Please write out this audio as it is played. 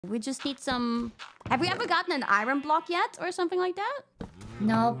We just need some... Have we ever gotten an iron block yet? Or something like that?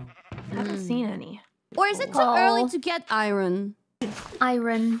 Nope. I haven't seen any. Or is it too early to get iron?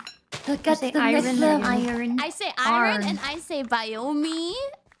 Iron. Look at the iron. Iron. I say iron and I say Biomi.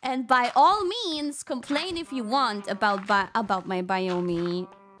 And by all means, complain if you want about my Biomi.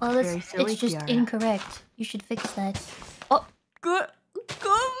 Well, it's just Kiara. incorrect. You should fix that. Oh, good.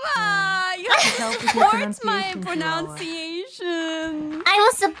 Kuma! You support my pronunciation. I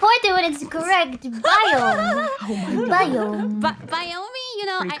will support it when it's correct. Biome. Biome. Biomi, you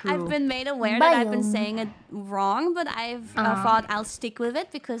know, I've been made aware Biome. that I've been saying it wrong, but I've thought I'll stick with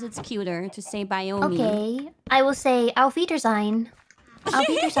it because it's cuter to say Biomi. Okay. I will say Auf Wiedersehen. Auf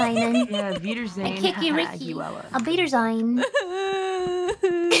Wiedersehen. Yeah, Wiedersehen. Kiki Ricky. Auf Wiedersehen.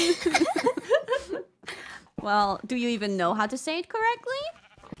 Well, do you even know how to say it correctly?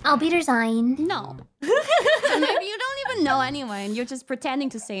 Auf Wiedersehen. No. So maybe you don't even know anyway, and you're just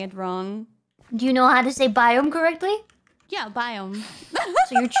pretending to say it wrong. Do you know how to say biome correctly? Yeah, biome.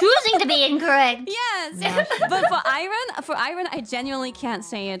 So you're choosing to be incorrect. Yes, but for iron, I genuinely can't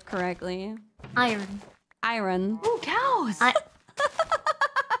say it correctly. Iron. Iron. Ooh, cows!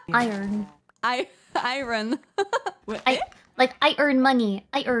 Iron. Iron. Like I earn money.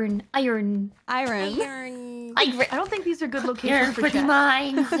 I earn. Iron. I don't think these are good locations for pretty chat.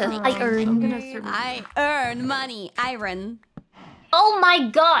 mine. I earn. I earn money. Iron. Oh my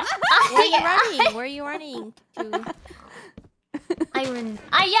god! Where are you running? Where are you running to? I run.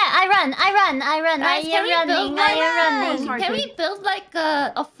 I run. Guys, I am running. can we build like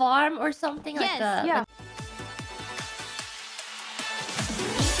a farm or something like Yes. a... Yeah.